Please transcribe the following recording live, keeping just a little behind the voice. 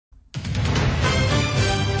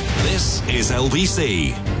is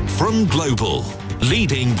LBC from Global,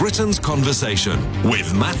 leading Britain's conversation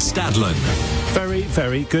with Matt Stadlen. Very,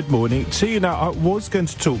 very good morning to you. Now, I was going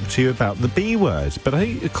to talk to you about the B word, but I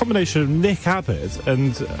think a combination of Nick Abbott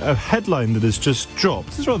and a headline that has just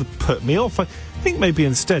dropped has rather put me off. I think maybe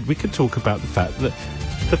instead we could talk about the fact that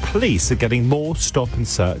the police are getting more stop and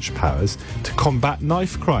search powers to combat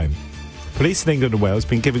knife crime. Police in England and Wales have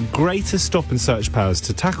been given greater stop and search powers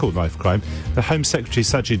to tackle knife crime. The Home Secretary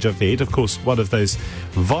Sajid Javid, of course one of those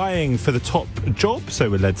vying for the top job, so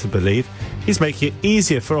we're led to believe, he's making it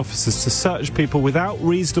easier for officers to search people without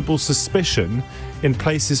reasonable suspicion in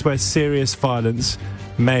places where serious violence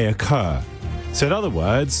may occur. So in other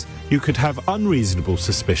words, you could have unreasonable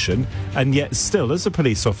suspicion and yet still, as a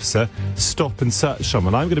police officer, stop and search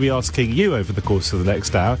someone. I'm going to be asking you over the course of the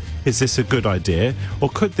next hour, is this a good idea? Or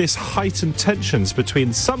could this heighten tensions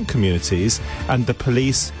between some communities and the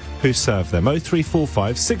police who serve them?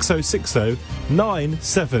 0345 6060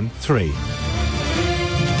 973.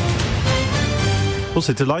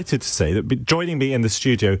 Also delighted to say that joining me in the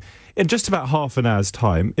studio in just about half an hour's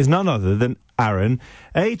time is none other than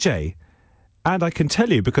Ayjay. And I can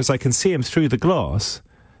tell you, because I can see him through the glass,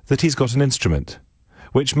 that he's got an instrument.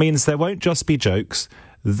 Which means there won't just be jokes,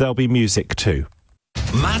 there'll be music too.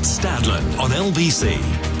 Matt Stadlen on LBC.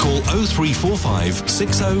 Call 0345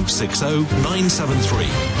 6060 973.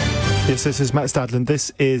 Yes, this is Matt Stadlen.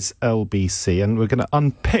 This is LBC, and we're going to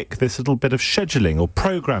unpick this little bit of scheduling or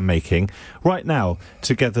programme making right now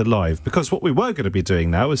together live. Because what we were going to be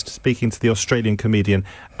doing now is speaking to the Australian comedian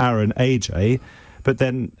Ayjay. But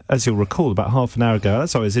then, as you'll recall, about half an hour ago,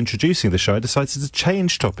 as I was introducing the show, I decided to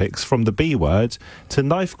change topics from the B word to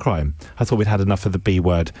knife crime. I thought we'd had enough of the B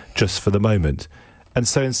word just for the moment. And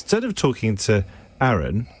so instead of talking to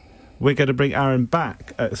Aaron, we're going to bring Aaron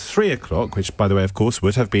back at 3 o'clock, which, by the way, of course,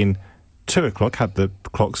 would have been 2 o'clock had the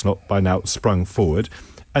clocks not by now sprung forward.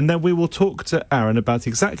 And then we will talk to Aaron about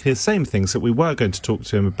exactly the same things that we were going to talk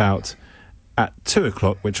to him about at 2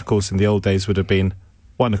 o'clock, which, of course, in the old days would have been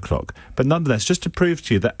 1 o'clock. But nonetheless, just to prove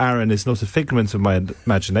to you that Aaron is not a figment of my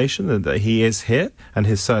imagination and that he is here and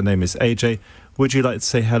his surname is Ayjay, would you like to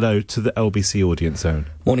say hello to the LBC audience, Aaron?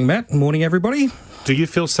 Morning, Matt. Morning, everybody. Do you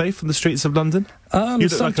feel safe on the streets of London? You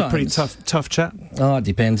look sometimes. like a pretty tough chap. Oh, it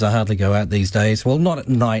depends. I hardly go out these days. Well, not at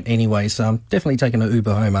night anyway, so I'm definitely taking an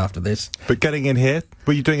Uber home after this. But getting in here,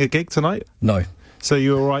 were you doing a gig tonight? No. So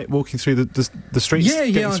you were all right walking through the streets,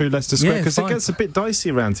 getting through Leicester Square? Because it gets a bit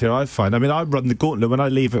dicey around here, I find. I mean, I run the gauntlet when I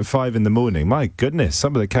leave at 5 in the morning. My goodness,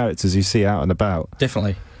 some of the characters you see out and about.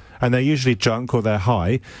 Definitely. And they're usually drunk or they're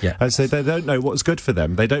high. Yeah. And so they don't know what's good for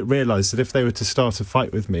them. They don't realise that if they were to start a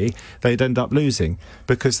fight with me, they'd end up losing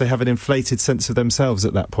because they have an inflated sense of themselves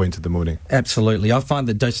at that point of the morning. Absolutely. I find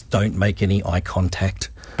that just don't make any eye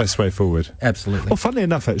contact. Best way forward. Absolutely. Well, funnily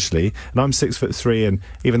enough, actually, and I'm 6'3", and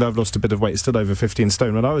even though I've lost a bit of weight, still over 15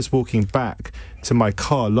 stone, when I was walking back to my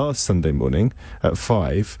car last Sunday morning at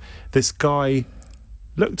 5, this guy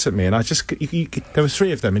looked at me, and I just... there were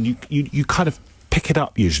 3 of them, and you kind of pick it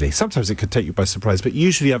up usually. Sometimes it could take you by surprise, but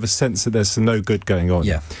usually you have a sense that there's some no good going on.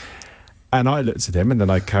 Yeah. And I looked at him, and then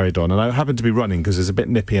I carried on, and I happened to be running because it was a bit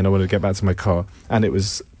nippy and I wanted to get back to my car, and it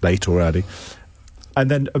was late or early. And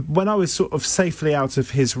then when I was sort of safely out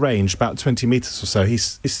of his range, about 20 metres or so, he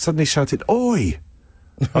suddenly shouted, "Oi!"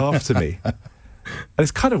 after me. And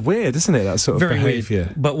it's kind of weird, isn't it, that sort of Very behaviour?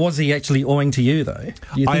 weird. But was he actually owing to you, though?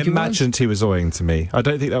 I imagined he was owing to me. I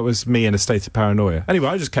don't think that was me in a state of paranoia. Anyway,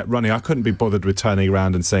 I just kept running. I couldn't be bothered with turning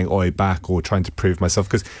around and saying "oi" back or trying to prove myself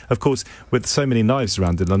because, of course, with so many knives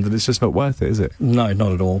around in London, it's just not worth it, is it? No,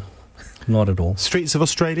 not at all. Not at all. Streets of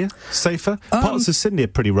Australia safer? Parts of Sydney are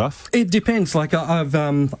pretty rough. It depends. Like I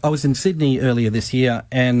was in Sydney earlier this year,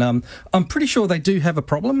 and I'm pretty sure they do have a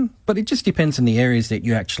problem, but it just depends on the areas that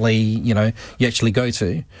you actually go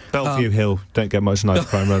to. Bellevue Hill don't get much knife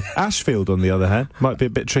crime. Ashfield, on the other hand, might be a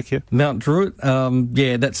bit trickier. Mount Druitt,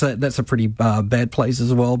 yeah, that's a pretty bad place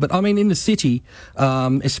as well. But I mean, in the city,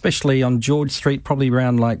 especially on George Street, probably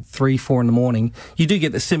around like 3-4 in the morning, you do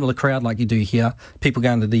get the similar crowd like you do here. People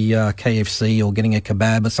going to the KFC or getting a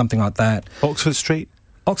kebab or something like that. Oxford Street?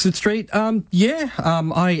 Oxford Street,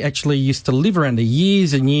 I actually used to live around there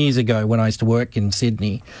years and years ago when I used to work in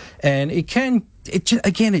Sydney, and it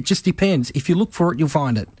just depends. If you look for it, you'll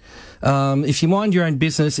find it. If you mind your own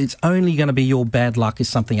business, it's only going to be your bad luck if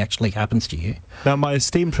something actually happens to you. Now, my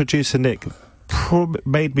esteemed producer Nick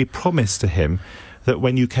made me promise to him that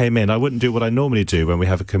when you came in, I wouldn't do what I normally do when we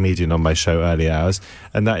have a comedian on my show early hours,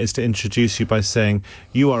 and that is to introduce you by saying,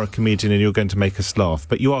 you are a comedian and you're going to make us laugh.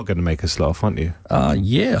 But you are going to make us laugh, aren't you?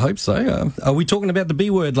 Yeah, I hope so. Are we talking about the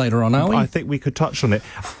B word later on, are we? I think we could touch on it.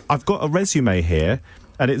 I've got a resume here,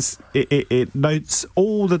 and it notes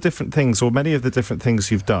all the different things, or many of the different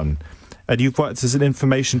things you've done. And you've worked as an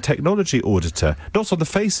information technology auditor, not on the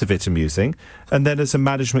face of it amusing, and then as a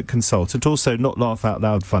management consultant, also not laugh out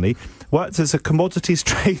loud funny, worked as a commodities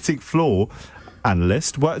trading floor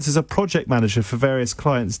analyst, worked as a project manager for various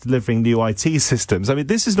clients delivering new IT systems. I mean,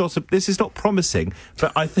 this is not promising,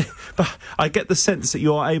 but I get the sense that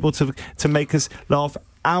you are able to make us laugh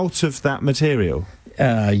out of that material.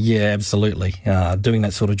 Yeah, absolutely. Doing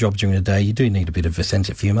that sort of job during the day, you do need a bit of a sense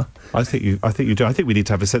of humour. I think you do. I think we need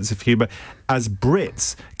to have a sense of humour as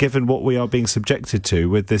Brits, given what we are being subjected to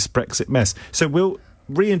with this Brexit mess. So we'll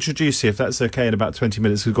reintroduce you, if that's okay, in about 20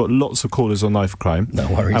 minutes. We've got lots of callers on Life Crime. No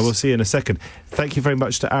worries. I will see you in a second. Thank you very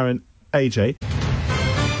much to Aaron, AJ.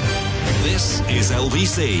 This is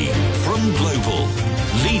LBC from Global,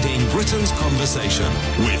 leading Britain's conversation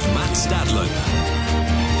with Matt Stadlen.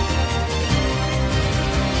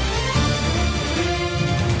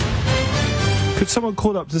 Could someone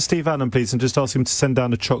call up to Steve Allen, please, and just ask him to send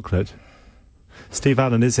down a chocolate? Steve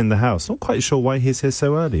Allen is in the house. Not quite sure why he's here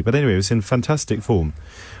so early, but anyway, it was in fantastic form.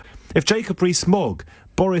 If Jacob Rees-Mogg,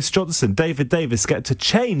 Boris Johnson, David Davis get to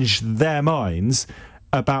change their minds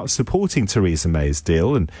about supporting Theresa May's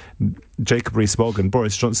deal, and Jacob Rees-Mogg and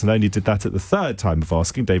Boris Johnson only did that at the third time of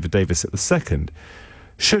asking, David Davis at the second,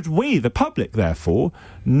 should we, the public, therefore,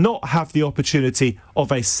 not have the opportunity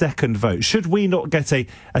of a second vote? Should we not get a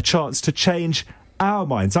chance to change our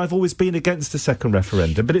minds? I've always been against a second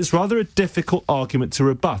referendum, but it's rather a difficult argument to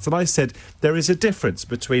rebut. And I said there is a difference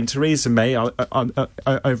between Theresa May, over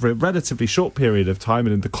a relatively short period of time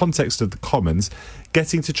and in the context of the Commons,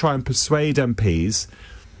 getting to try and persuade MPs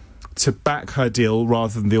to back her deal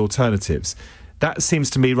rather than the alternatives. That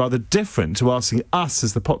seems to me rather different to asking us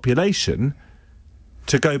as the population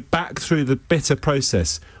to go back through the bitter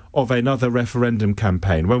process of another referendum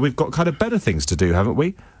campaign, where we've got kind of better things to do, haven't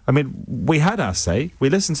we? I mean, we had our say. We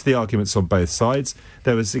listened to the arguments on both sides.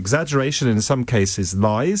 There was exaggeration, in some cases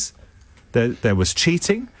lies. There was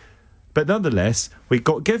cheating. But nonetheless, we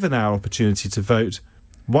got given our opportunity to vote.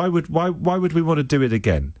 Why would we want to do it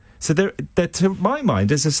again? So there, to my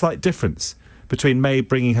mind, is a slight difference between May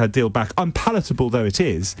bringing her deal back, unpalatable though it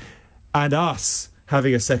is, and us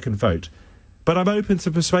having a second vote. But I'm open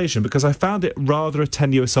to persuasion because I found it rather a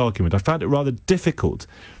tenuous argument. I found it rather difficult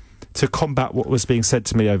to combat what was being said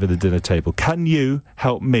to me over the dinner table. Can you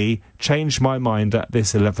help me change my mind at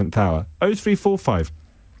this 11th hour? 0345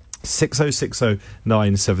 6060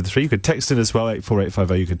 973. You could text in as well,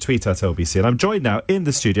 84850. You could tweet at LBC. And I'm joined now in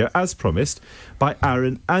the studio, as promised, by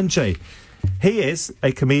Aaron Ayjay. He is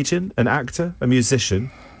a comedian, an actor, a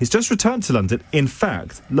musician. He's just returned to London, in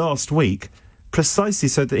fact, last week, precisely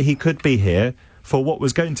so that he could be here for what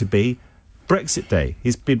was going to be Brexit Day.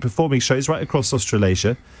 He's been performing shows right across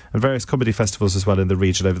Australasia and various comedy festivals as well in the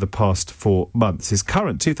region over the past 4 months. His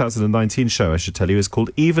current 2019 show, I should tell you, is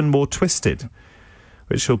called Even More Twisted,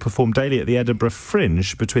 which he'll perform daily at the Edinburgh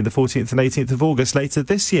Fringe between the 14th and 18th of August later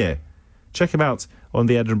this year. Check him out on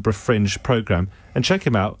the Edinburgh Fringe programme, and check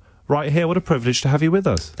him out right here. What a privilege to have you with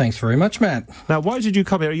us. Thanks very much, Matt. Now, why did you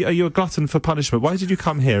come here? Are you a glutton for punishment? Why did you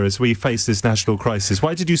come here as we face this national crisis?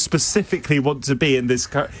 Why did you specifically want to be in this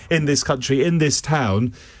country, in this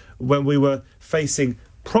town, when we were facing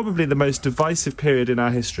probably the most divisive period in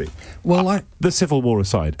our history? Well, the Civil War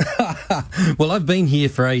aside. Well, I've been here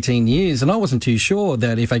for 18 years, and I wasn't too sure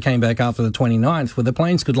that if I came back after the 29th, where the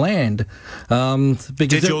planes could land.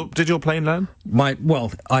 Did your plane land?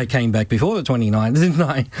 I came back before the 29th, didn't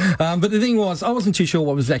I? But the thing was, I wasn't too sure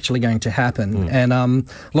what was actually going to happen, and a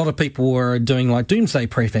lot of people were doing like doomsday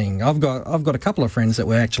prepping. I've got a couple of friends that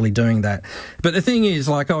were actually doing that. But the thing is,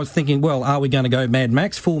 like, I was thinking, well, are we going to go Mad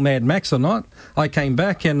Max, full Mad Max or not? I came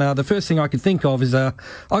back, and the first thing I could think of is I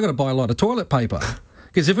got to buy a lot of toilet paper.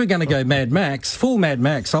 Because if we're going to go Mad Max, full Mad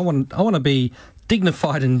Max, I want to be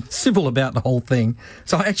dignified and civil about the whole thing.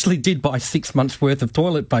 So I actually did buy 6 months' worth of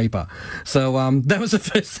toilet paper. So that was the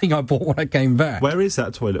first thing I bought when I came back. Where is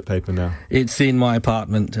that toilet paper now? It's in my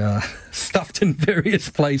apartment, stuffed in various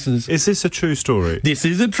places. Is this a true story? This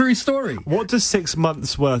is a true story. What does 6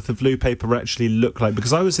 months' worth of loo paper actually look like?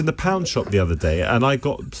 Because I was in the pound shop the other day and I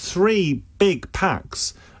got 3 big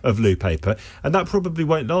packs of loo paper, and that probably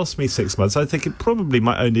won't last me 6 months. I think it probably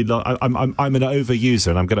might only I'm an overuser,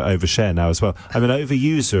 and I'm going to overshare now as well. I'm an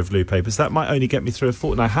overuser of loo papers. That might only get me through a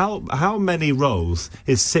fortnight. How many rolls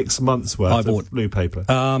is 6 months worth of loo paper?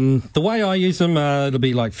 The way I use them, it'll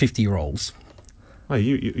be like 50 rolls. Oh,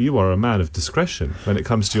 you are a man of discretion when it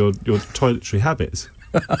comes to your toiletry habits.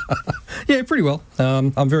 Yeah, pretty well.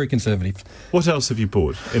 I'm very conservative. What else have you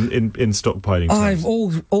bought in stockpiling terms? I've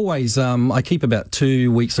always I keep about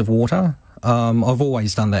 2 weeks of water. I've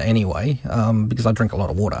always done that anyway, because I drink a lot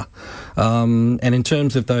of water. And in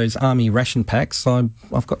terms of those army ration packs,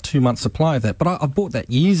 I've got 2 months' supply of that. But I bought that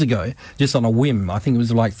years ago, just on a whim. I think it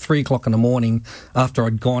was like 3 o'clock in the morning after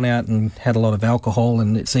I'd gone out and had a lot of alcohol,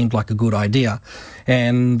 and it seemed like a good idea.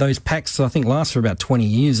 And those packs, I think, last for about 20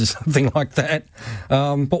 years or something like that.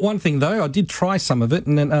 But one thing, though, I did try some of it,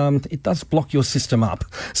 and then it does block your system up.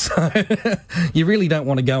 So you really don't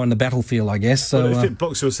want to go in the battlefield, I guess. So, well, if it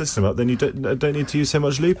blocks your system up, then you don't need to use so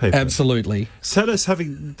much loo paper. Absolutely. Tell us,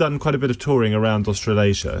 having done quite a bit of touring around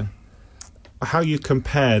Australasia, how you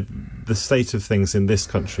compared the state of things in this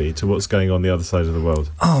country to what's going on the other side of the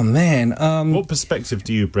world. Oh, man. What perspective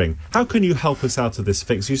do you bring? How can you help us out of this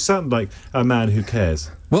fix? You sound like a man who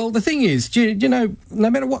cares. Well, the thing is, you know, no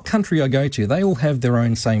matter what country I go to, they all have their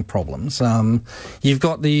own same problems. You've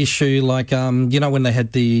got the issue like, you know, when they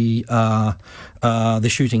had the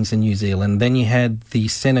shootings in New Zealand, then you had the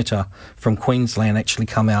senator from Queensland actually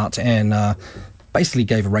come out and basically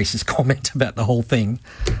gave a racist comment about the whole thing.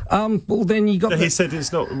 Well, then you got... He said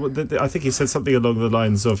it's not... I think he said something along the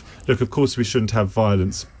lines of, look, of course we shouldn't have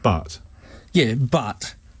violence, but... Yeah,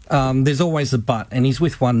 but... there's always a but, and he's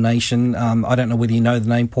with One Nation. I don't know whether you know the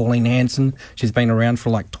name Pauline Hanson. She's been around for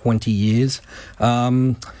like 20 years.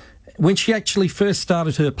 When she actually first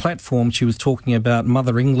started her platform, she was talking about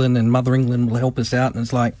Mother England, and Mother England will help us out, and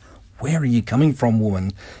it's like, where are you coming from,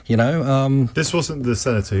 woman? You know. This wasn't the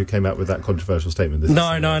senator who came out with that controversial statement.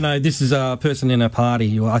 No. This is a person in her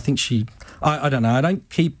party. I think she. I don't know. I don't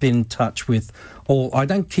keep in touch with I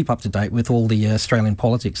don't keep up to date with all the Australian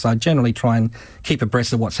politics. I generally try and keep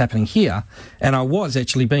abreast of what's happening here. And I was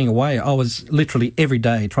actually being away. I was literally every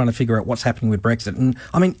day trying to figure out what's happening with Brexit. And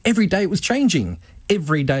I mean, every day it was changing.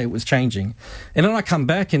 Every day it was changing. And then I come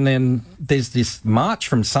back and then there's this march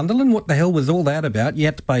from Sunderland. What the hell was all that about? You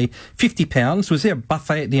had to pay £50. Was there a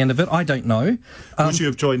buffet at the end of it? I don't know. Would you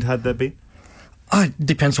have joined had there been? It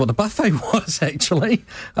depends what the buffet was, actually.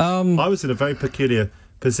 I was in a very peculiar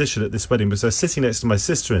position at this wedding because I was sitting next to my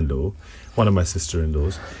sister-in-law, one of my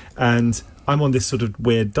sister-in-laws, and I'm on this sort of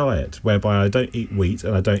weird diet whereby I don't eat wheat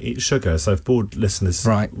and I don't eat sugar, so I've bored listeners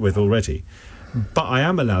with already. But I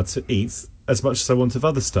am allowed to eat as much as I want of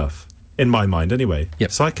other stuff, in my mind anyway.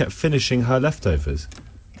 Yep. So I kept finishing her leftovers.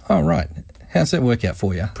 Oh, right. How's that work out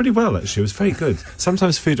for you? Pretty well, actually. It was very good.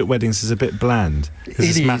 Sometimes food at weddings is a bit bland because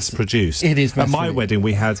it's mass-produced. It is mass-produced. At my wedding,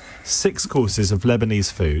 we had 6 courses of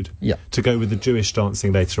Lebanese food to go with the Jewish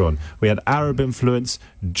dancing later on. We had Arab influence,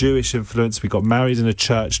 Jewish influence. We got married in a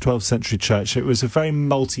church, 12th century church. It was a very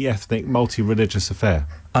multi-ethnic, multi-religious affair.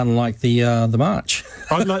 Unlike the march.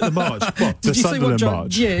 Unlike the march? What? The Sunderland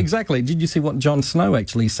March? Yeah, exactly. Did you see what Jon Snow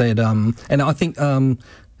actually said? And I think...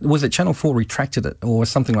 was it Channel 4 retracted it or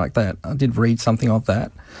something like that? I did read something of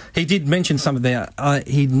that. He did mention some of that.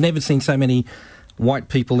 He'd never seen so many white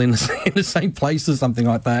people in the same place or something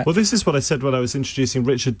like that. Well, this is what I said when I was introducing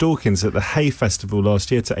Richard Dawkins at the Hay Festival last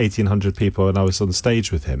year to 1,800 people, and I was on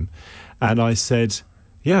stage with him. And I said,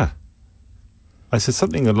 I said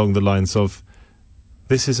something along the lines of,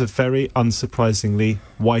 this is a very unsurprisingly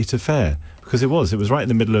white affair. Because it was right in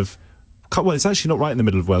the middle of... Well, it's actually not right in the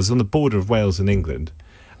middle of Wales. It's on the border of Wales and England.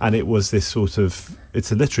 And it was this sort of...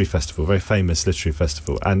 It's a literary festival, a very famous literary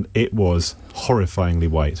festival. And it was horrifyingly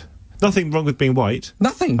white. Nothing wrong with being white.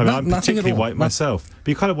 Nothing. I mean, I'm nothing particularly white myself. But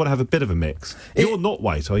you kind of want to have a bit of a mix. You're not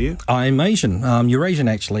white, are you? I'm Asian. Eurasian,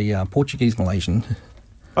 actually. Portuguese Malaysian.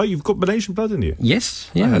 Oh, you've got Malaysian blood in you? Yes.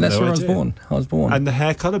 Yeah, that's where I was born. And the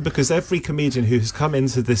hair colour? Because every comedian who has come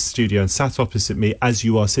into this studio and sat opposite me, as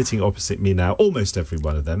you are sitting opposite me now, almost every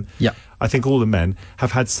one of them, I think all the men,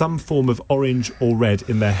 have had some form of orange or red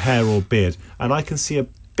in their hair or beard. And I can see a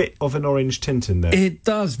bit of an orange tint in there. It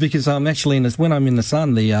does, because I'm actually when I'm in the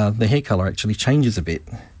sun, the hair colour actually changes a bit.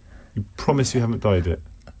 You promise you haven't dyed it?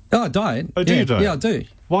 Oh, I dye it. Oh, do you dye it? Yeah, I do.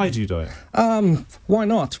 Why do you dye it? Why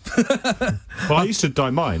not? Well, I used to dye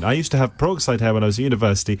mine. I used to have peroxide hair when I was at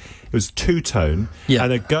university. It was two-tone. Yeah.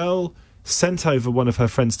 And a girl sent over one of her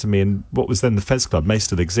friends to me in what was then the Fez Club, may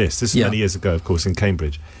still exist. This is many years ago, of course, in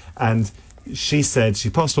Cambridge. And she said, she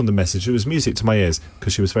passed on the message. It was music to my ears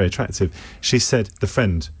because she was very attractive. She said, the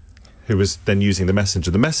friend who was then using the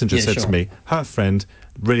messenger said to me, her friend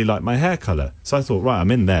really liked my hair colour. So I thought, right,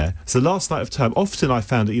 I'm in there. So last night of term, often I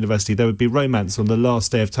found at university there would be romance on the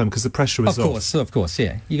last day of term because the pressure was off. Of course,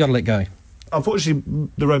 yeah. You got to let go. unfortunately,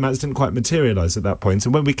 the romance didn't quite materialise at that point.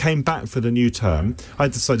 And when we came back for the new term, I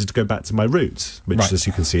decided to go back to my roots, which, as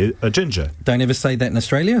you can see, are ginger. Don't ever say that in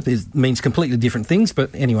Australia. It means completely different things, but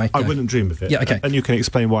anyway. I wouldn't dream of it. Yeah, okay. And you can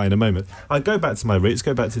explain why in a moment. I go back to my roots,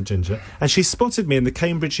 go back to ginger, and she spotted me in the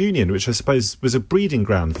Cambridge Union, which I suppose was a breeding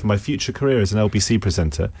ground for my future career as an LBC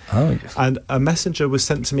presenter. Oh, yes. And a messenger was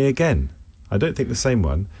sent to me again. I don't think the same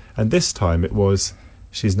one. And this time it was,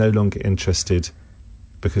 she's no longer interested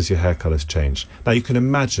because your hair colour's changed. Now, you can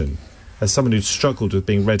imagine, as someone who'd struggled with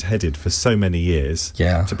being red-headed for so many years,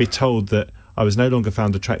 to be told that I was no longer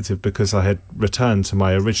found attractive because I had returned to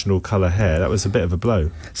my original colour hair, that was a bit of a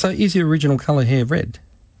blow. So is your original colour hair red?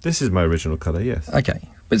 This is my original colour, yes. Okay.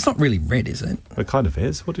 But it's not really red, is it? It kind of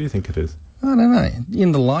is. What do you think it is? I don't know.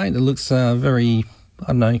 In the light, it looks very, I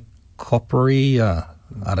don't know, coppery. I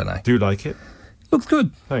don't know. Do you like it? Looks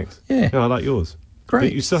good. Thanks. Yeah. I like yours. Great.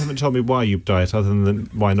 But you still haven't told me why you dye it, other than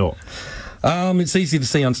why not. It's easy to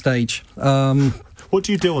see on stage. What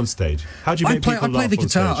do you do on stage? How do you make people laugh I play the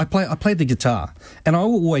guitar. on stage? I play the guitar, and I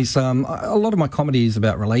always a lot of my comedy is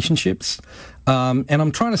about relationships, and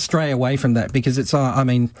I'm trying to stray away from that because it's. I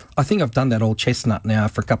think I've done that old chestnut now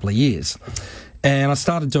for a couple of years, and I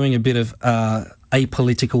started doing a bit of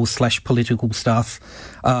apolitical/political stuff,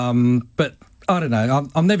 but. I don't know.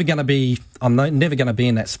 I'm never going to be in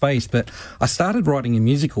that space. But I started writing a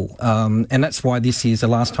musical, and that's why this is the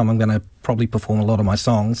last time I'm going to probably perform a lot of my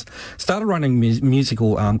songs. Started writing a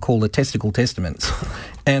musical called The Testicle Testaments,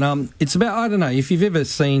 and it's about, I don't know if you've ever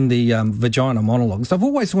seen the Vagina Monologues. I've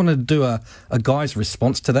always wanted to do a guy's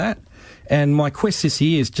response to that. And my quest this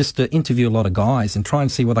year is just to interview a lot of guys and try and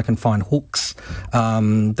see whether I can find hooks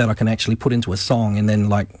that I can actually put into a song and then,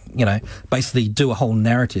 basically do a whole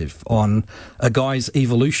narrative on a guy's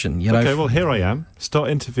evolution, Okay, well, here I am. Start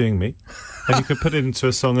interviewing me. And you can put it into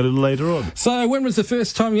a song a little later on. So when was the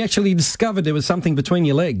first time you actually discovered there was something between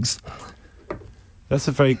your legs? That's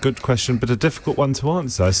a very good question, but a difficult one to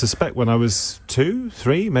answer. I suspect when I was 2,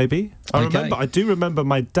 3, maybe. I do remember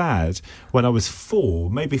my dad, when I was 4,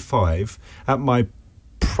 maybe 5, at my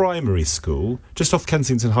primary school, just off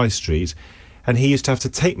Kensington High Street, and he used to have to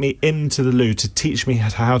take me into the loo to teach me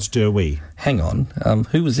how to do a wee. Hang on,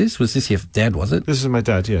 who was this? Was this your dad, was it? This is my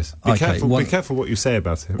dad, yes. Be careful what you say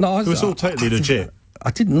about him. No, it was all totally legit. I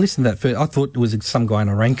didn't listen to that first. I thought it was some guy in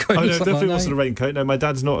a raincoat. Oh, no, definitely wasn't a raincoat. No, my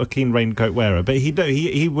dad's not a keen raincoat wearer. But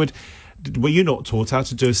he would... Were you not taught how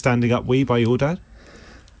to do a standing up wee by your dad?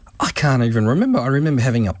 I can't even remember. I remember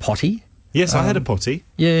having a potty. Yes, I had a potty.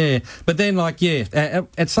 Yeah, but then,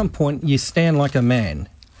 at some point, you stand like a man.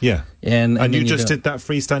 Yeah. And you just did that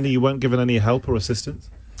freestanding? You weren't given any help or assistance?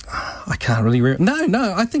 I can't really remember.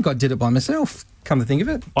 No, I think I did it by myself, come to think of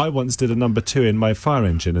it. I once did a number 2 in my fire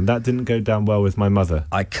engine, and that didn't go down well with my mother.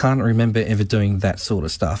 I can't remember ever doing that sort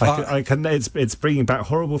of stuff. It's bringing back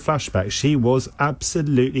horrible flashbacks. She was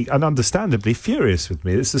absolutely and understandably furious with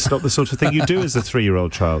me. This is not the sort of thing you do as a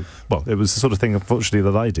 3-year-old child. Well, it was the sort of thing,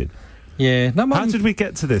 unfortunately, that I did. Yeah. No, how did we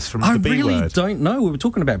get to this from the B word? I really don't know. We were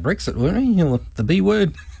talking about Brexit, weren't we? The B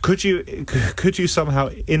word. Could you somehow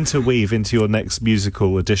interweave into your next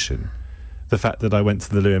musical edition the fact that I went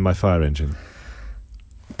to the loo in my fire engine?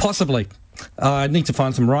 Possibly. I need to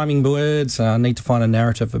find some rhyming words. I need to find a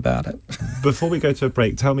narrative about it. Before we go to a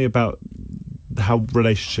break, tell me about how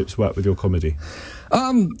relationships work with your comedy.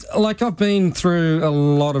 I've been through a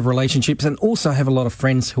lot of relationships and also have a lot of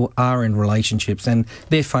friends who are in relationships, and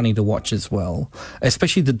they're funny to watch as well,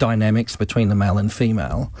 especially the dynamics between the male and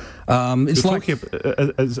female. It's You're talking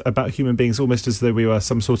about human beings almost as though we were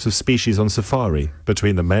some sort of species on safari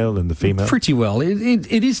between the male and the female. Pretty well.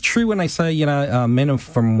 It is true when they say, men are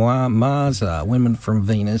from Mars, women from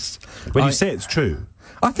Venus. When you say it's true.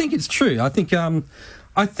 I think it's true. I think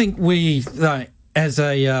we... As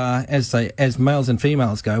males and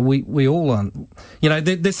females go, we all are,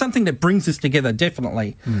 there's something that brings us together,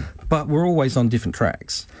 definitely, but we're always on different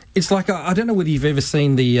tracks. It's like, I don't know whether you've ever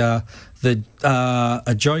seen a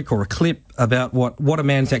joke or a clip about what a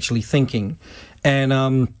man's actually thinking,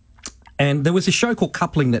 and there was a show called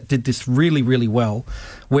Coupling that did this really, really well,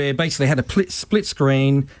 where basically had a split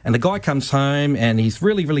screen, and the guy comes home and he's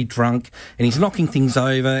really, really drunk, and he's knocking things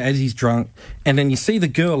over as he's drunk, and then you see the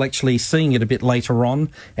girl actually seeing it a bit later on,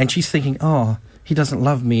 and she's thinking, oh, he doesn't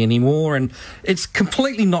love me anymore, and it's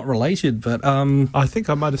completely not related, but... I think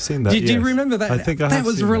I might have seen that, Do you remember that? I think I have That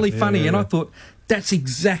was seen really that. funny, yeah. And I thought, that's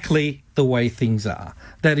exactly the way things are.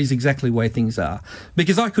 That is exactly the way things are.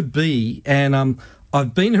 Because I could be, and...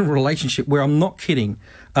 I've been in a relationship where I'm not kidding.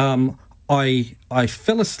 I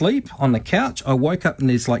fell asleep on the couch. I woke up and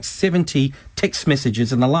there's like 70 text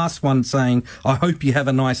messages, and the last one saying, "I hope you have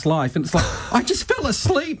a nice life," and it's like, I just fell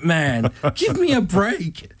asleep, man. Give me a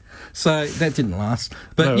break. So that didn't last.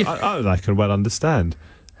 But no, I can well understand.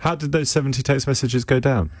 How did those 70 text messages go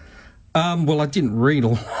down? Well, I didn't read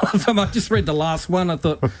all of them. I just read the last one. I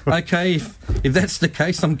thought, okay, if that's the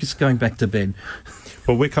case, I'm just going back to bed.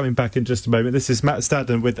 Well, we're coming back in just a moment. This is Matt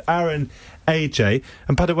Stadlen with Aaron Ayjay.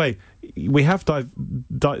 And by the way, we have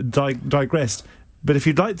digressed. But if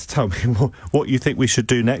you'd like to tell me what you think we should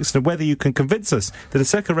do next and whether you can convince us that a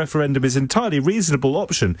second referendum is an entirely reasonable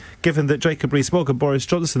option, given that Jacob Rees-Mogg and Boris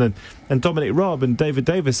Johnson and Dominic Raab and David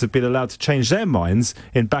Davis have been allowed to change their minds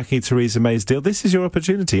in backing Theresa May's deal, this is your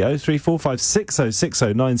opportunity. 0345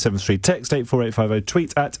 6060 973. Text 84850.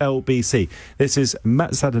 Tweet at LBC. This is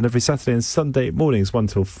Matt Stadlen every Saturday and Sunday mornings 1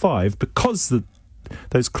 till 5, because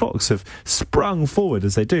those clocks have sprung forward,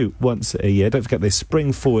 as they do once a year. Don't forget, they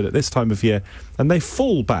spring forward at this time of year and they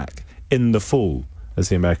fall back in the fall, as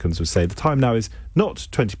the Americans would say. The time now is not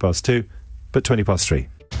 20 past 2, but 20 past 3.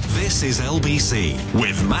 This is LBC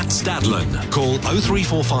with Matt Stadlen. Call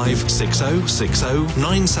 0345 6060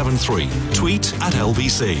 973. Tweet at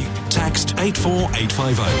LBC. Text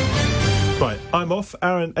 84850. Right, I'm off.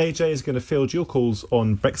 Aaron Ayjay is going to field your calls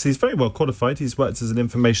on Brexit. He's very well qualified. He's worked as an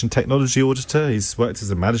information technology auditor. He's worked as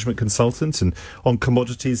a management consultant and on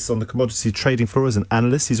the commodity trading floor as an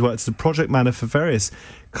analyst. He's worked as a project manager for various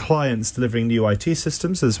clients delivering new IT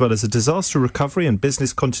systems, as well as a disaster recovery and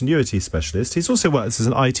business continuity specialist. He's also worked as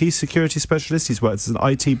an IT security specialist. He's worked as an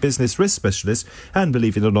IT business risk specialist. And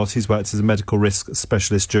believe it or not, he's worked as a medical risk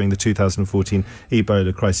specialist during the 2014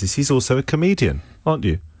 Ebola crisis. He's also a comedian, aren't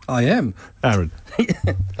you? I am. Aaron.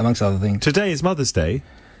 Amongst other things. Today is Mother's Day,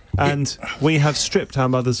 and we have stripped our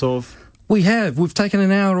mothers of... We have. We've taken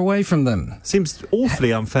an hour away from them. Seems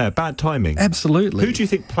awfully unfair. Bad timing. Absolutely. Who do you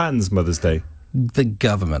think plans Mother's Day? The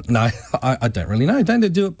government. No, I don't really know. Don't they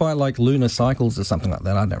do it by, like, lunar cycles or something like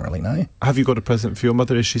that? I don't really know. Have you got a present for your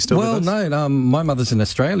mother? Is she still with us? Well, no. My mother's in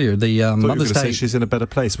Australia. The Mother's Day... say she's in a better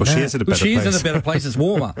place. Well, she is in a better place. She is in a better place. It's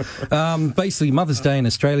warmer. Basically, Mother's Day in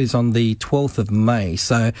Australia is on the 12th of May.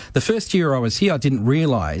 So the first year I was here, I didn't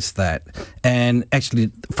realise that. And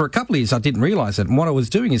actually, for a couple of years, I didn't realise it. And what I was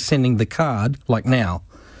doing is sending the card, like now,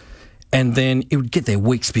 and then it would get there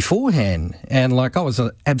weeks beforehand. And, like, I was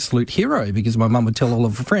an absolute hero because my mum would tell all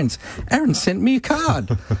of her friends, Aaron sent me a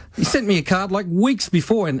card. He sent me a card, like, weeks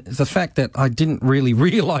before. And it's the fact that I didn't really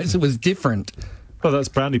realise it was different. Well, that's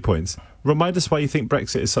brownie points. Remind us why you think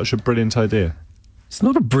Brexit is such a brilliant idea. It's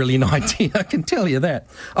not a brilliant idea, I can tell you that.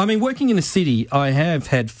 I mean, working in a city, I have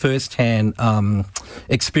had first-hand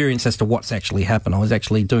experience as to what's actually happened. I was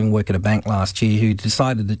actually doing work at a bank last year who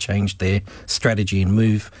decided to change their strategy and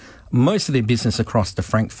move most of their business across to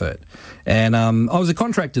Frankfurt. And I was a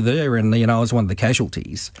contractor there, and, I was one of the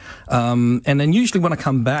casualties. And then usually when I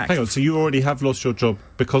come back... Hang on, so you already have lost your job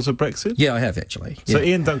because of Brexit? Yeah, I have, actually. So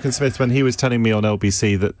yeah. Ian Duncan Smith, when he was telling me on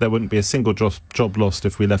LBC that there wouldn't be a single job lost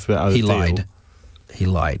if we left without a deal... He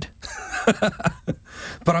lied.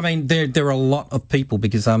 But, I mean, there are a lot of people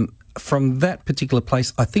because... from that particular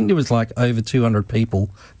place, I think there was like over 200 people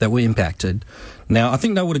that were impacted. Now, I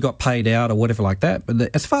think they would have got paid out or whatever like that. But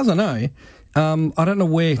as far as I know, I don't know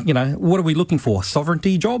where, what are we looking for?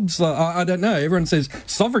 Sovereignty jobs? I don't know. Everyone says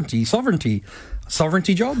sovereignty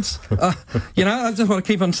jobs. That's just what I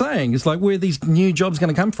keep on saying. It's like, where are these new jobs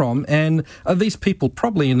going to come from? And are these people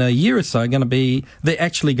probably in a year or so they're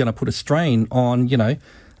actually going to put a strain on,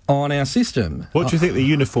 on our system? What do you think the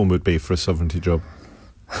uniform would be for a sovereignty job?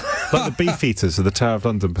 Like the Beefeaters of the Tower of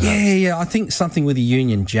London, perhaps? Yeah, I think something with a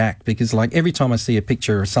Union Jack, because, like, every time I see a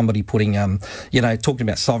picture of somebody putting, talking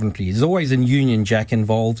about sovereignty, there's always a Union Jack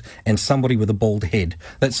involved and somebody with a bald head.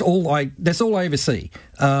 That's all I ever see.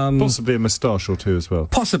 Possibly a moustache or two as well.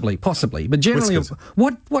 Possibly. But generally,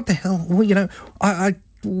 what the hell? Well,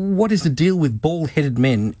 what is the deal with bald-headed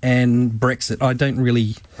men and Brexit? I don't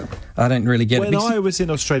really get it. When I was in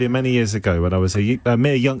Australia many years ago, when I was a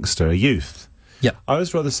mere youngster, a youth, yeah, I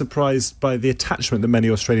was rather surprised by the attachment that many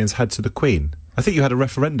Australians had to the Queen. I think you had a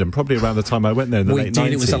referendum probably around the time I went there in the late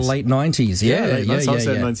 90s. It was the late 90s, yeah. I was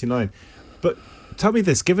there in 99. But tell me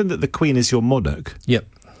this, given that the Queen is your monarch, yep,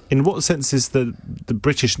 in what sense is the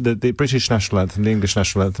British national anthem, the English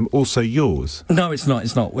national anthem, also yours? No, it's not.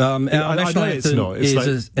 Our national anthem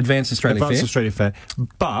is Advanced Australia Fair.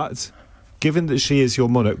 But... given that she is your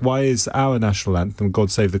monarch, why is our national anthem, God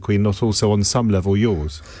Save the Queen, not also on some level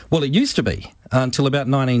yours? Well, it used to be until about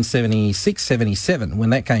 1976, 77, when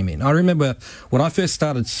that came in. I remember when I first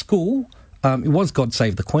started school, it was God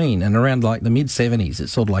Save the Queen, and around like the mid-70s, it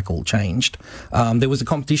sort of like all changed. There was a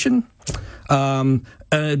competition.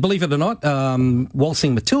 Believe it or not,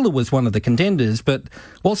 Waltzing Matilda was one of the contenders, but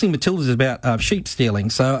Waltzing Matilda is about sheep stealing,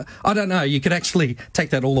 so I don't know, you could actually take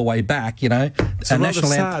that all the way back, you know. It's a rather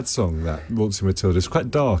sad song, that Waltzing Matilda. It's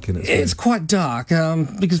quite dark in its way. It's quite dark,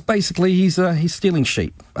 because basically he's stealing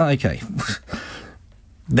sheep. Okay.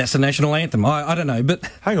 That's the national anthem. I don't know, but...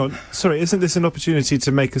 Hang on. Sorry, isn't this an opportunity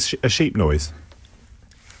to make a sheep noise?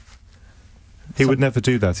 He would never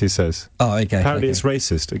do that, he says. Oh, okay. Apparently it's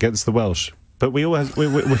racist against the Welsh. But we're not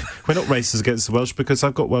racist against the Welsh because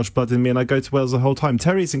I've got Welsh blood in me and I go to Wales the whole time.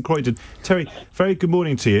 Terry's in Croydon. Terry, very good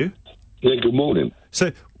morning to you. Yeah, good morning.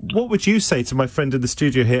 So, what would you say to my friend in the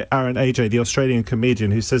studio here, Aaron Ayjay, the Australian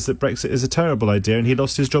comedian, who says that Brexit is a terrible idea and he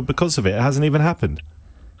lost his job because of it? It hasn't even happened.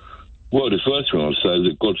 Well, the first thing I'd say is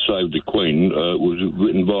that God Save the Queen was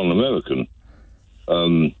written by an American.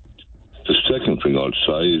 The second thing I'd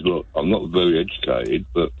say is, look, I'm not very educated,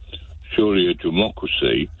 but surely a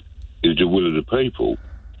democracy is the will of the people.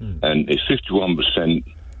 And it's 51%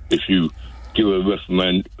 if you give a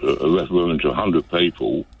referendum to 100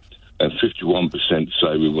 people and 51%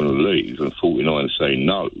 say we want to leave and 49 say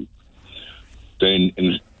no, then,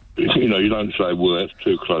 you know, you don't say, well, that's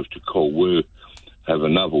too close to call, we'll have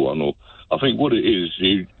another one. Or I think what it is,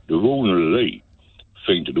 the ruling elite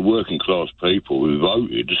think that the working class people who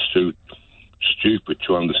voted are too stupid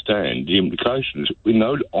to understand the implications. I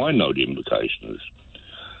know the implications.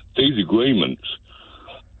 These agreements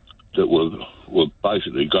that were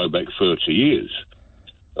basically go back 30 years.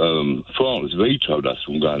 France vetoed us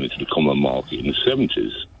from going into the common market in the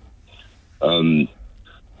 70s.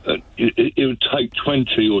 It would take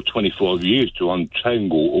 20 or 25 years to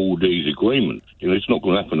untangle all these agreements. You know, it's not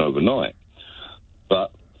going to happen overnight.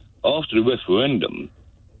 But after the referendum,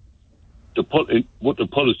 what the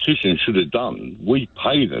politicians should have done, we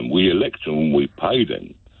pay them, we elect them and we pay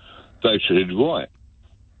them. They should have, right,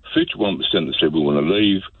 51% that said we want to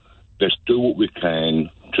leave, let's do what we can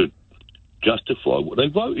to justify what they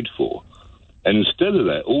voted for. And instead of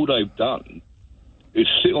that, all they've done is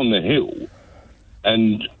sit on the hill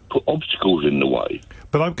and put obstacles in the way.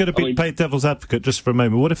 But I'm going to play devil's advocate just for a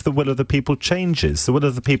moment. What if the will of the people changes? The will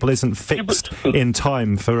of the people isn't fixed in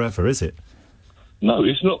time forever, is it? No,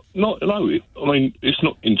 it's not. It's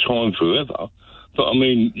not in time forever. But I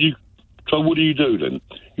mean, so what do you do then?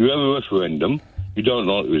 You have a referendum. You don't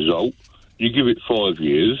like the result. You give it 5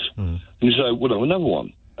 years, and you say, "We'll have another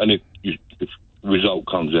one." And if the result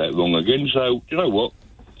comes out wrong again, you say, "You know what?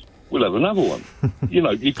 We'll have another one." You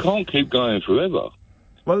know, you can't keep going forever.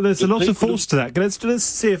 Well, there's a lot of force to that. Let's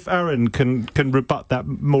see if Aaron can rebut that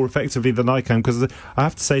more effectively than I can, because I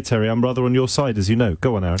have to say, Terry, I'm rather on your side, as you know.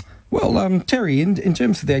 Go on, Aaron. Well, Terry, in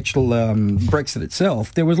terms of the actual Brexit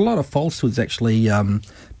itself, there was a lot of falsehoods actually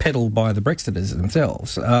peddled by the Brexiters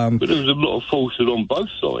themselves. But there was a lot of falsehood on both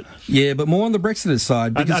sides. Yeah, but more on the Brexiters'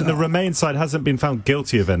 side. Because, and the Remain side hasn't been found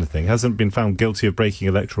guilty of anything, hasn't been found guilty of breaking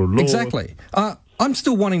electoral law. Exactly. I'm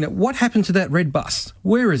still wanting that. What happened to that red bus?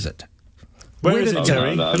 Where is it? Where is it,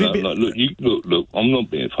 Terry? No. Look, I'm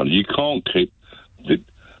not being funny. You can't keep...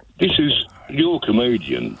 You're a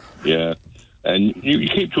comedian, yeah, and you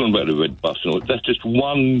keep talking about the red bus and all. That's just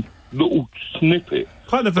one little snippet.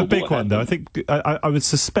 Kind of a big one, though. I think I would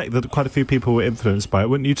suspect that quite a few people were influenced by it,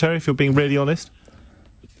 wouldn't you, Terry, if you're being really honest?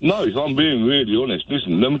 No, if I'm being really honest,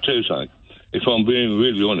 listen, let me tell you something. If I'm being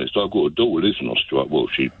really honest, I've got a daughter lives in Australia.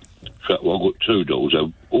 Well, I've got two daughters.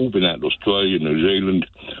 They've all been out to Australia, New Zealand.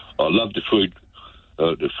 I love the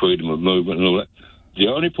freedom of movement and all that. The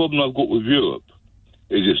only problem I've got with Europe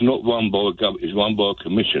is it's not run by a government, it's run by a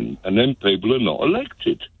commission, and then people are not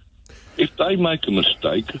elected. If they make a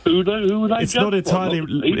mistake, who are they? It's not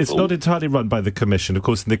entirely run by the commission. Of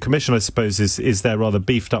course, the commission, I suppose, is their rather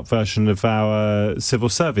beefed up version of our civil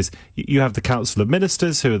service. You have the Council of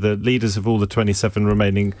Ministers, who are the leaders of all the 27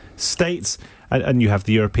 remaining states, and you have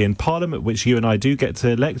the European Parliament, which you and I do get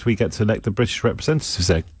to elect. We get to elect the British representatives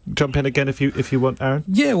there. Jump in again if you want, Aaron.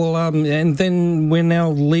 Yeah, well, and then we're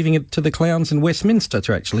now leaving it to the clowns in Westminster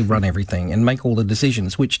to actually run everything and make all the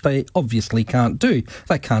decisions, which they obviously can't do.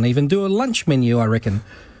 They can't even do a lunch menu, I reckon.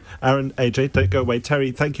 Aaron, AJ, don't go away.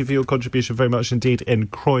 Terry, thank you for your contribution very much indeed in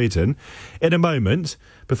Croydon. In a moment,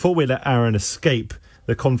 before we let Aaron escape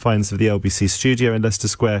the confines of the LBC studio in Leicester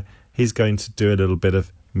Square, he's going to do a little bit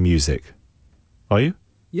of music. Are you?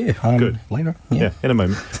 Yeah, good. Later. Yeah, in a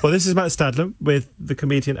moment. Well, this is Matt Stadlen with the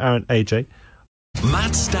comedian Aaron Ayjay.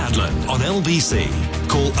 Matt Stadlen on LBC.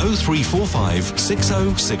 Call 0345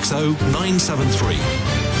 6060 973.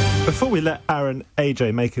 Before we let Aaron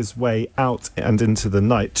Ayjay make his way out and into the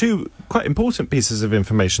night, two quite important pieces of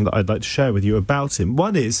information that I'd like to share with you about him.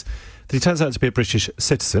 One is that he turns out to be a British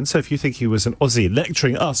citizen, so if you think he was an Aussie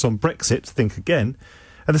lecturing us on Brexit, think again.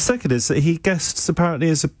 And the second is that he guests apparently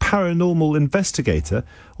as a paranormal investigator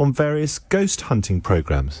on various ghost hunting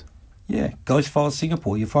programmes. Yeah, Ghost Files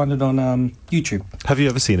Singapore. You find it on YouTube. Have you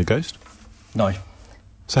ever seen a ghost? No.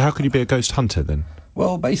 So how can you be a ghost hunter then?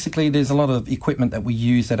 Well, basically, there's a lot of equipment that we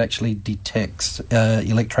use that actually detects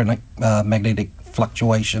magnetic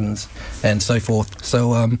fluctuations and so forth.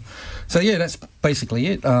 So yeah, that's basically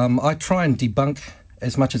it. I try and debunk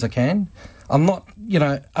as much as I can. I'm not,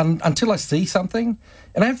 until I see something,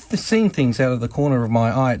 and I've seen things out of the corner of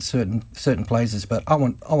my eye at certain places, but I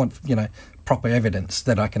want, proper evidence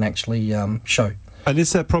that I can actually show. And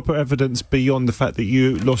is there proper evidence beyond the fact that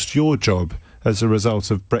you lost your job as a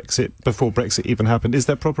result of Brexit, before Brexit even happened? Is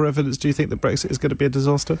there proper evidence, do you think, that Brexit is going to be a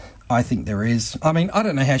disaster? I think there is. I mean, I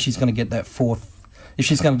don't know how she's going to get that if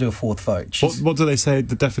she's going to do a fourth vote. What do they say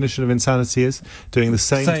the definition of insanity is? Doing the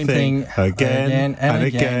same thing again and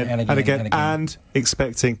again and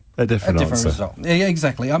expecting a different answer. Result. Yeah,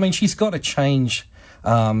 exactly. I mean, she's got to change...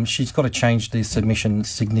 the submission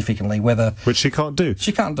significantly, which she can't do.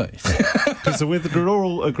 She can't do. Because the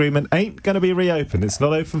withdrawal agreement ain't going to be reopened. It's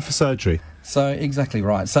not open for surgery. So, exactly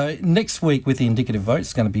right. So, next week with the indicative votes,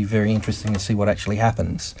 it's going to be very interesting to see what actually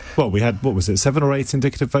happens. Well, we had, 7 or 8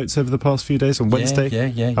 indicative votes over the past few days on Wednesday?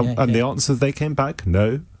 Yeah. And the answers, they came back,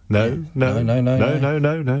 no.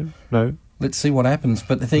 Let's see what happens.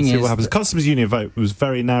 But the thing is... The Customs Union vote was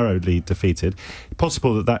very narrowly defeated.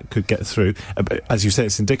 Possible that could get through. But as you say,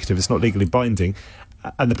 it's indicative. It's not legally binding.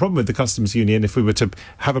 And the problem with the Customs Union, if we were to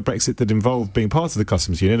have a Brexit that involved being part of the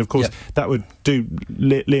Customs Union, of course, that would do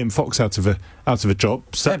Liam Fox out of a job.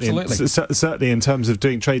 Certainly in terms of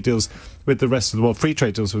doing trade deals with the rest of the world, free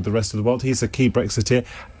trade deals with the rest of the world. He's a key Brexiteer.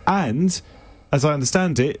 And, as I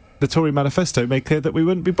understand it, the Tory manifesto made clear that we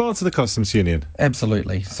wouldn't be part of the Customs Union.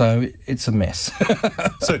 Absolutely. So it's a mess.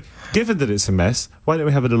 So, given that it's a mess, why don't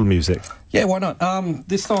we have a little music? Yeah, why not?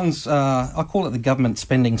 This song's, I call it the government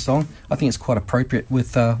spending song. I think it's quite appropriate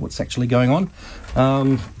with what's actually going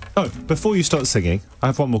on. Before you start singing, I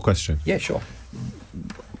have one more question. Yeah, sure.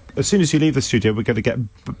 As soon as you leave the studio, we're going to get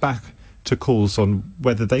back to calls on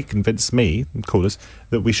whether they convince me, callers,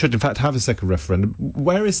 that we should in fact have a second referendum.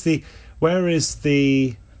 Where is the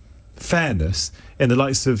fairness in the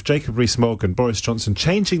likes of Jacob Rees-Mogg and Boris Johnson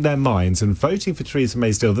changing their minds and voting for Theresa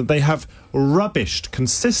May's deal that they have rubbished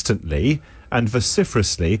consistently and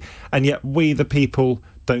vociferously, and yet we, the people,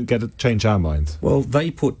 don't get to change our minds? Well, they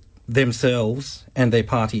put themselves and their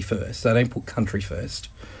party first. They don't put country first.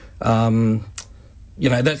 That's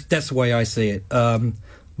the way I see it.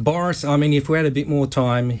 Boris, I mean, if we had a bit more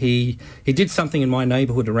time, he did something in my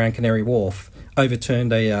neighbourhood around Canary Wharf,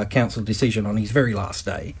 overturned a council decision on his very last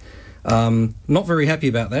day. Not very happy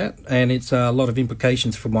about that, and it's a lot of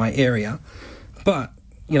implications for my area. But,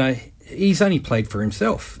 he's only played for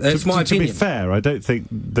himself. That's my opinion. To be fair, I don't think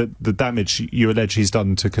that the damage you allege he's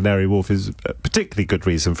done to Canary Wharf is a particularly good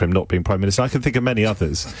reason for him not being Prime Minister. I can think of many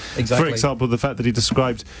others. Exactly. For example, the fact that he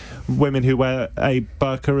described women who wear a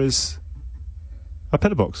burqa as a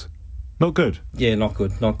pillarbox. Not good. Yeah, not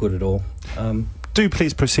good at all. Do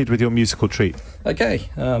please proceed with your musical treat. Okay,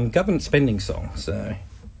 government spending song, so...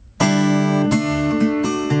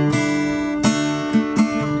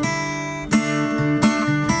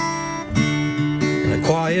 In a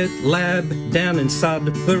quiet lab down in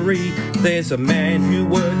Sudbury, there's a man who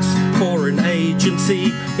works for an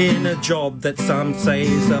agency in a job that some say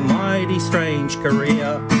is a mighty strange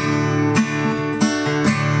career.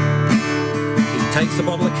 Takes a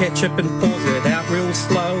bottle of ketchup and pours it out real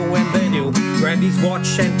slow, and then he'll grab his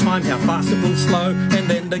watch and time how fast it will slow, and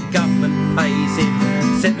then the government pays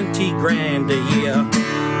him 70 grand a year.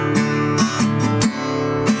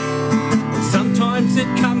 And sometimes it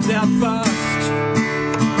comes out fast,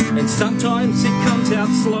 and sometimes it comes out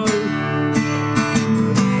slow,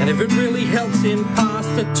 and if it really helps him pass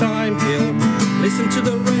the time, he'll listen to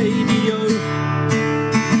the radio.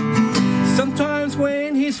 Sometimes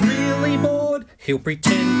when he's really bored, he'll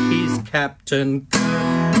pretend he's Captain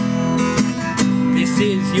Kirk. This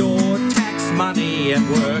is your tax money at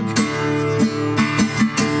work.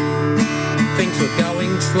 Things were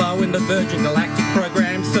going slow in the Virgin Galactic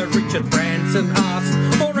program, so Richard Branson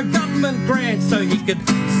asked for a government grant so he could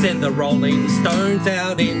send the Rolling Stones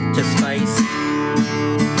out into space.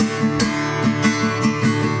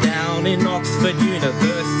 Down in Oxford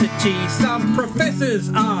University, some professors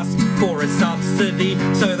asked for a subsidy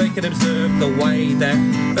so they could observe the way that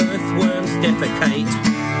earthworms defecate.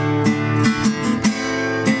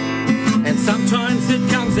 And sometimes it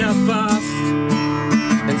comes out fast,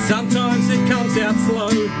 and sometimes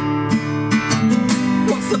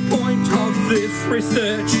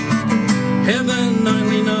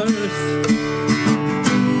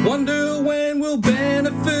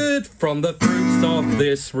from the fruits of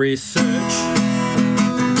this research.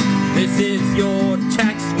 This is your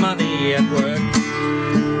tax money at work.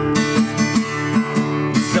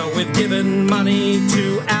 So we've given money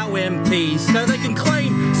to our MPs so they can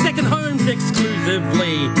claim second homes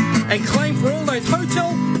exclusively and claim for all those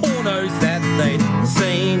hotel pornos that they'd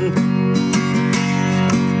seen.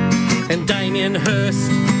 And Damien Hirst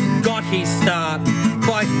got his start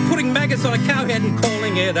by putting maggots on a cow head and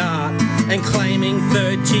calling it art and claiming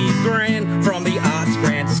 30 grand from the arts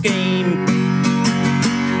grant scheme.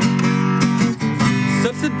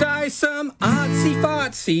 Subsidise some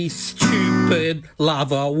artsy-fartsy, stupid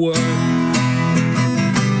lava work.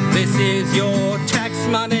 This is your tax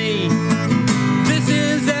money. This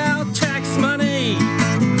is our tax money.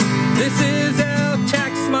 This is our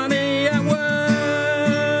tax money at work.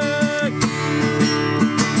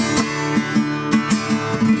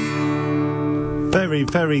 Very,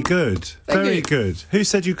 very good. Thank Very you. good. Who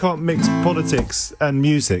said you can't mix politics and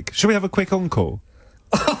music? Shall we have a quick encore?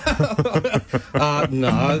 No,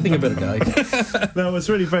 I think I better go. No, it's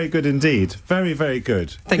really very good indeed. Very, very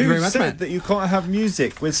good. Thank you very much, Who said Matt. that you can't have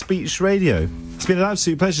music with speech radio? It's been an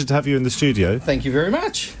absolute pleasure to have you in the studio. Thank you very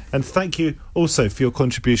much. And thank you also for your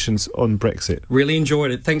contributions on Brexit. Really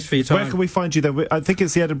enjoyed it. Thanks for your time. Where can we find you then? I think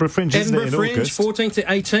it's the Edinburgh Fringe, isn't it, in Fringe, August? 14th to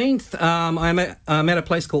 18th. I'm at a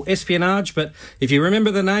place called Espionage, but if you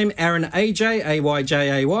remember the name, Aaron Ayjay,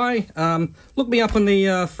 A-Y-J-A-Y, look me up on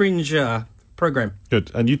the Fringe program.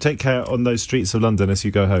 Good. And you take care on those streets of London as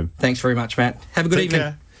you go home. Thanks very much, Matt. Have a good Take evening.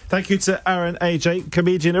 care. Thank you to Aaron Ayjay,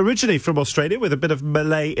 comedian originally from Australia with a bit of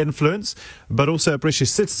Malay influence, but also a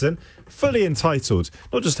British citizen, fully entitled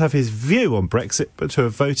not just to have his view on Brexit, but to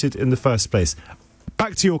have voted in the first place.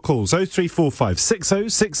 Back to your calls, 0345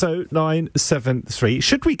 6060 973.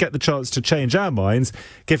 Should we get the chance to change our minds,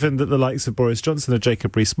 given that the likes of Boris Johnson and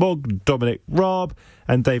Jacob Rees-Mogg, Dominic Raab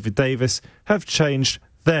and David Davis have changed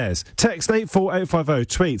theirs? Text 84850,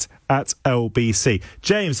 tweet at LBC.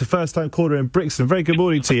 James, the first-time caller in Brixton, very good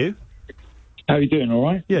morning to you. How are you doing, all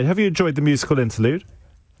right? Yeah, have you enjoyed the musical interlude?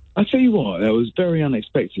 I tell you what, that was very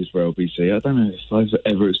unexpected for LBC. I don't know if I've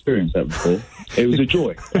ever experienced that before. It was a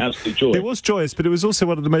joy, absolute joy. It was joyous, but it was also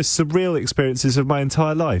one of the most surreal experiences of my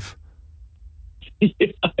entire life. Do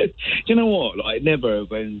you know what? Like, never have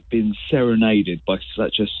been serenaded by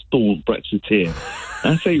such a staunch Brexiteer.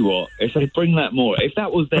 And I tell you what, if they bring that more, if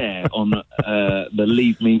that was there on the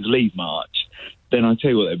Leave Means Leave march, then I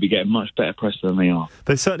tell you what, they'd be getting much better press than they are.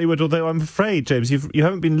 They certainly would, although I'm afraid, James, you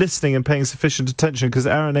haven't been listening and paying sufficient attention, because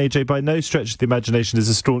Aaron Ayjay, by no stretch of the imagination, is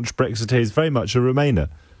a staunch Brexiteer. He's very much a Remainer.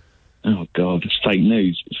 Oh, God, it's fake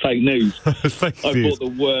news. It's fake news. Fake I news.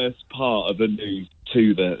 brought the worst part of the news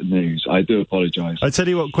to the news. I do apologise. I tell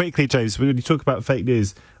you what, quickly, James, when you talk about fake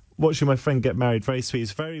news, watching my friend get married, very sweet,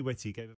 he's very witty, gave